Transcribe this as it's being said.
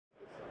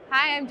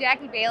Hi, I'm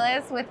Jackie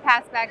Bayless with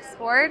Passback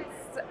Sports.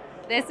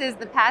 This is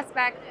the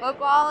Passback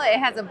football. It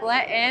has a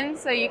blunt end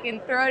so you can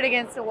throw it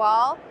against a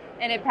wall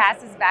and it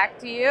passes back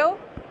to you.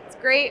 It's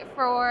great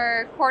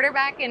for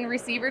quarterback and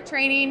receiver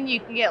training.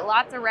 You can get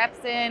lots of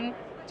reps in,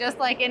 just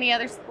like any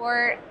other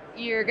sport.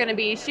 You're going to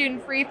be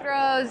shooting free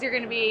throws, you're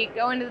going to be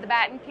going to the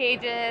batting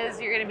cages,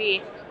 you're going to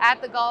be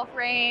at the golf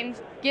range,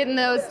 getting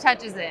those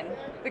touches in.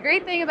 The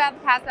great thing about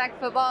the passback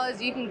football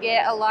is you can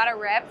get a lot of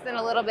reps in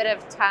a little bit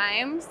of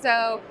time.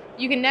 So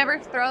you can never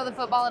throw the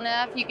football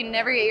enough, you can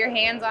never get your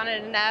hands on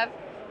it enough.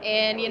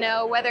 And you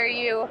know, whether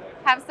you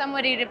have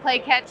somebody to play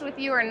catch with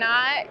you or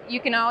not,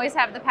 you can always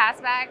have the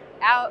passback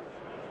out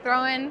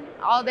throwing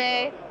all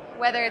day,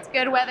 whether it's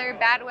good weather,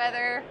 bad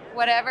weather,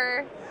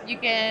 whatever. You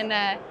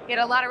can get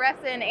a lot of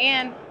reps in,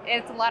 and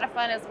it's a lot of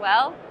fun as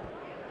well.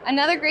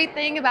 Another great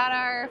thing about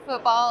our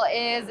football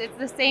is it's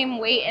the same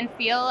weight and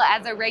feel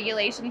as a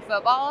regulation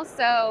football.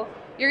 So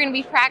you're going to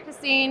be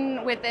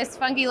practicing with this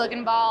funky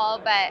looking ball,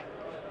 but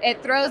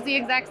it throws the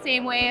exact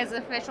same way as the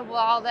official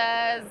ball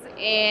does,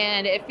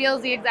 and it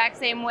feels the exact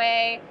same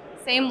way.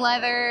 Same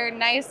leather,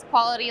 nice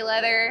quality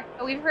leather.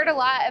 We've heard a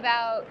lot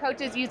about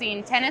coaches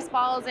using tennis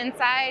balls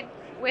inside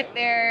with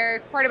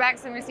their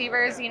quarterbacks and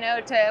receivers, you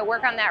know, to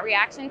work on that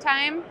reaction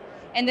time.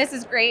 And this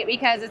is great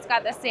because it's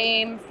got the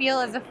same feel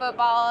as a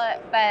football,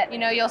 but you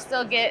know, you'll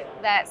still get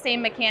that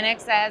same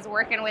mechanics as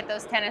working with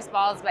those tennis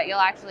balls, but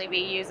you'll actually be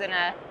using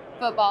a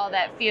football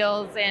that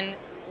feels and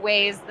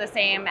weighs the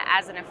same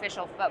as an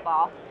official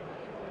football.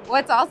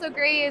 What's also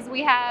great is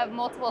we have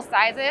multiple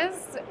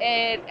sizes.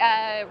 It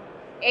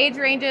age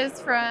ranges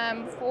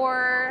from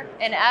 4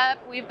 and up.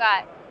 We've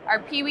got our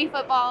Pee-wee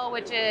football,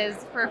 which is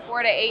for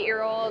 4 to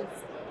 8-year-olds,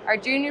 our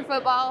junior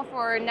football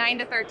for 9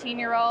 to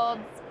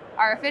 13-year-olds,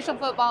 our official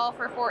football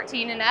for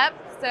 14 and up.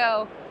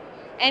 So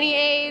any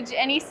age,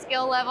 any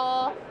skill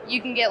level,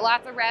 you can get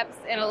lots of reps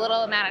in a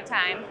little amount of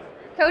time.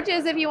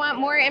 Coaches, if you want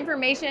more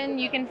information,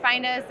 you can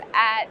find us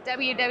at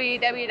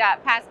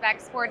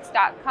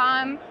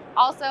www.passbacksports.com.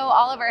 Also,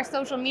 all of our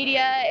social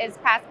media is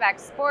Passback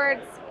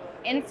Sports,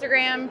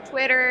 Instagram,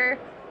 Twitter,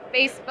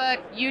 Facebook,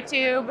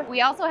 YouTube.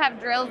 We also have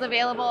drills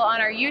available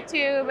on our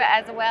YouTube,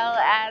 as well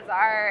as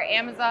our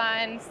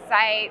Amazon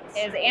site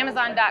is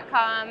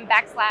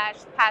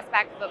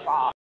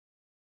amazon.com/passbackfootball.